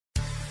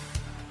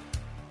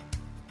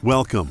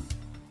Welcome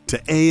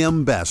to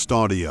AM Best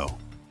Audio.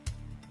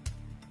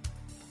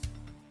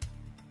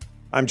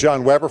 I'm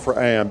John Weber for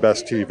AM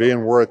Best TV,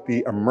 and we're at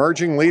the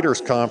Emerging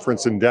Leaders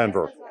Conference in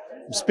Denver.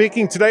 I'm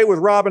speaking today with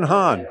Robin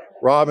Hahn.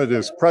 Robin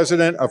is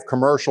president of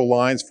commercial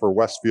lines for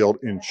Westfield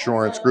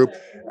Insurance Group.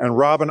 And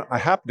Robin, I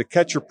happened to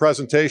catch your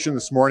presentation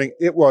this morning.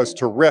 It was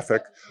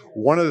terrific.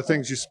 One of the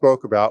things you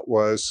spoke about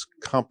was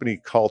company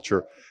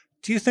culture.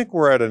 Do you think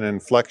we're at an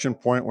inflection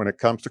point when it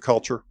comes to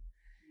culture?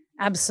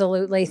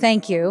 Absolutely.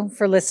 Thank you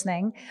for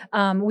listening.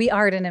 We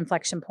are at an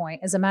inflection point.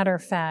 As a matter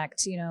of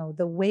fact,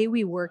 the way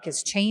we work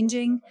is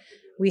changing.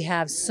 We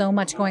have so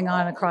much going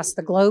on across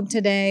the globe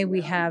today.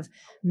 We have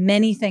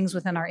many things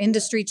within our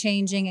industry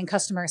changing, and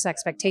customers'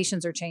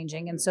 expectations are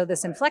changing. And so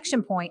this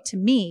inflection point to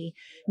me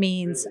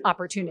means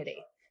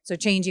opportunity. So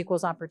change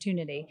equals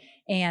opportunity.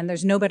 And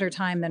there's no better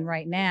time than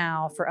right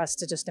now for us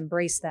to just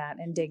embrace that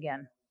and dig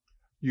in.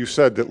 You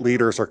said that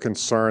leaders are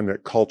concerned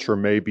that culture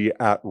may be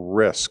at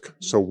risk.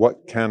 So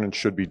what can and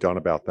should be done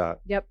about that?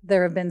 Yep.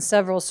 There have been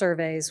several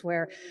surveys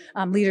where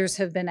leaders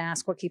have been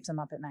asked what keeps them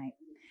up at night.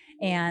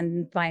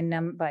 And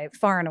by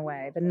far and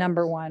away, the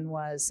number one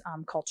was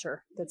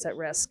culture that's at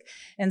risk.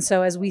 And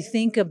so as we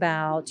think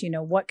about,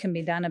 what can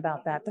be done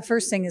about that, the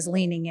first thing is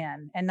leaning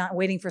in and not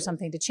waiting for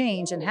something to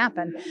change and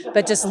happen,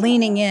 but just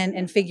leaning in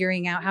and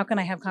figuring out how can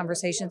I have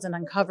conversations and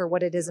uncover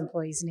what it is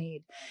employees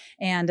need.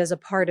 And as a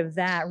part of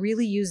that,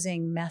 really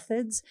using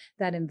methods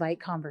that invite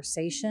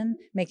conversation,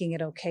 making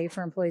it okay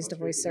for employees to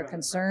voice their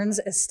concerns,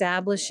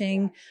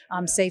 establishing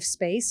safe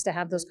space to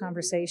have those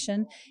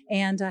conversations,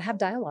 and have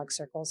dialogue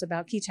circles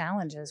about key challenges,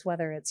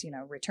 whether it's,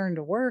 return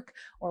to work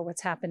or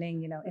what's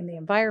happening, in the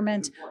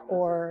environment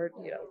or,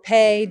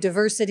 pay,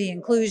 diversity,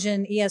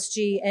 inclusion,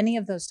 ESG, any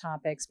of those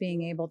topics,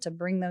 being able to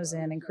bring those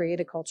in and create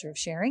a culture of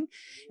sharing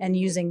and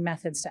using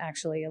methods to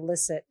actually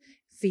elicit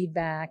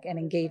feedback and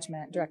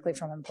engagement directly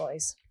from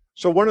employees.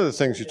 So one of the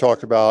things you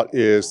talked about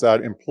is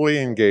that employee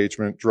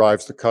engagement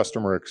drives the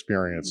customer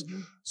experience.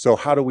 Mm-hmm. So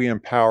how do we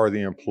empower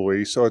the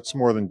employee so it's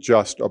more than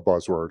just a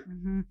buzzword?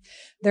 Mm-hmm.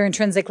 They're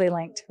intrinsically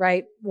linked,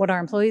 right? What our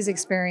employees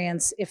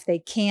experience, if they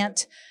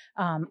can't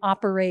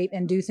operate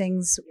and do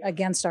things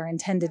against our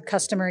intended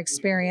customer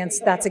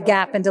experience, that's a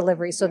gap in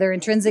delivery. So they're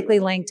intrinsically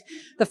linked.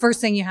 The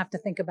first thing you have to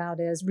think about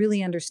is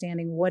really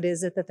understanding what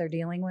is it that they're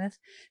dealing with.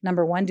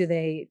 Number one, do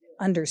they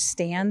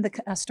understand the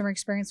customer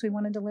experience we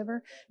want to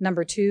deliver?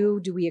 Number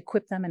two, do we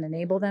equip them and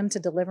enable them to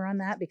deliver on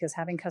that? Because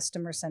having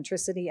customer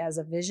centricity as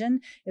a vision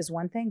is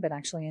one thing, but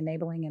actually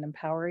enabling and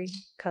empowering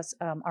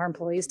our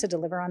employees to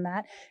deliver on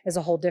that is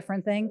a whole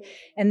different thing.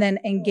 And then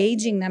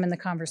engaging them in the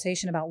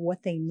conversation about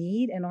what they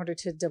need in order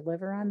to deliver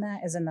on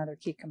that is another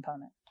key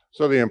component.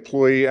 So the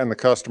employee and the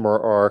customer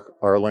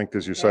are linked,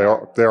 as you say,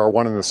 they are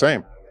one and the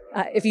same.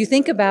 If you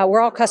think about,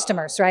 we're all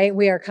customers, right?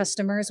 We are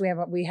customers.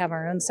 We have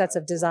our own sets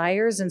of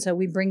desires, and so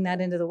we bring that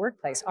into the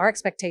workplace. Our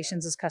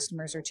expectations as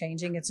customers are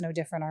changing. It's no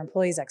different. Our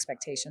employees'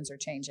 expectations are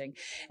changing.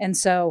 And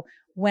so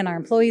when our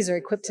employees are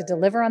equipped to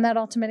deliver on that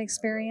ultimate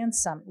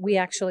experience, we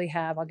actually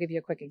have, I'll give you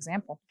a quick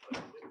example.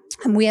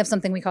 And we have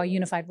something we call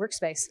unified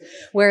workspace,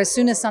 where as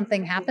soon as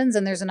something happens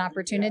and there's an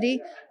opportunity,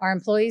 our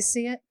employees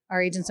see it,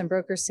 our agents and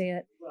brokers see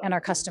it, and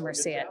our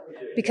customers see it,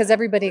 because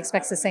everybody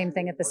expects the same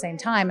thing at the same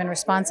time. And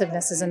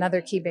responsiveness is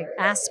another key big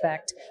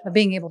aspect of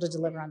being able to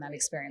deliver on that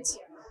experience.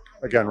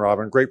 Again,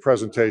 Robin, great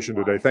presentation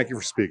today. Thank you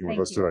for speaking with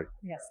us today.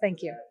 Yes,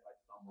 thank you.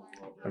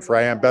 And for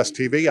AM Best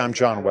TV, I'm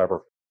John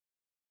Weber.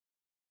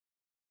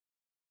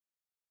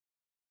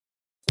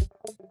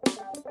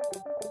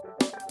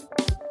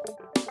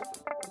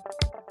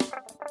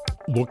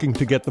 Looking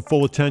to get the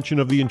full attention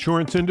of the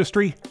insurance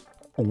industry?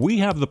 We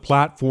have the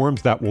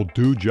platforms that will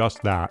do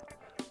just that.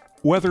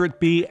 Whether it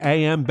be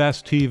AM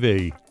Best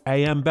TV,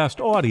 AM Best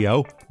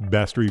Audio,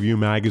 Best Review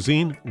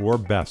Magazine, or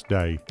Best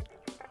Day.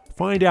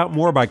 Find out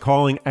more by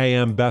calling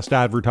AM Best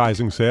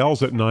Advertising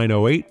Sales at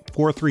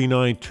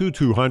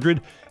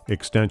 908-439-2200,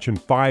 extension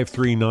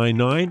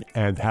 5399,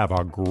 and have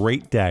a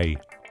great day.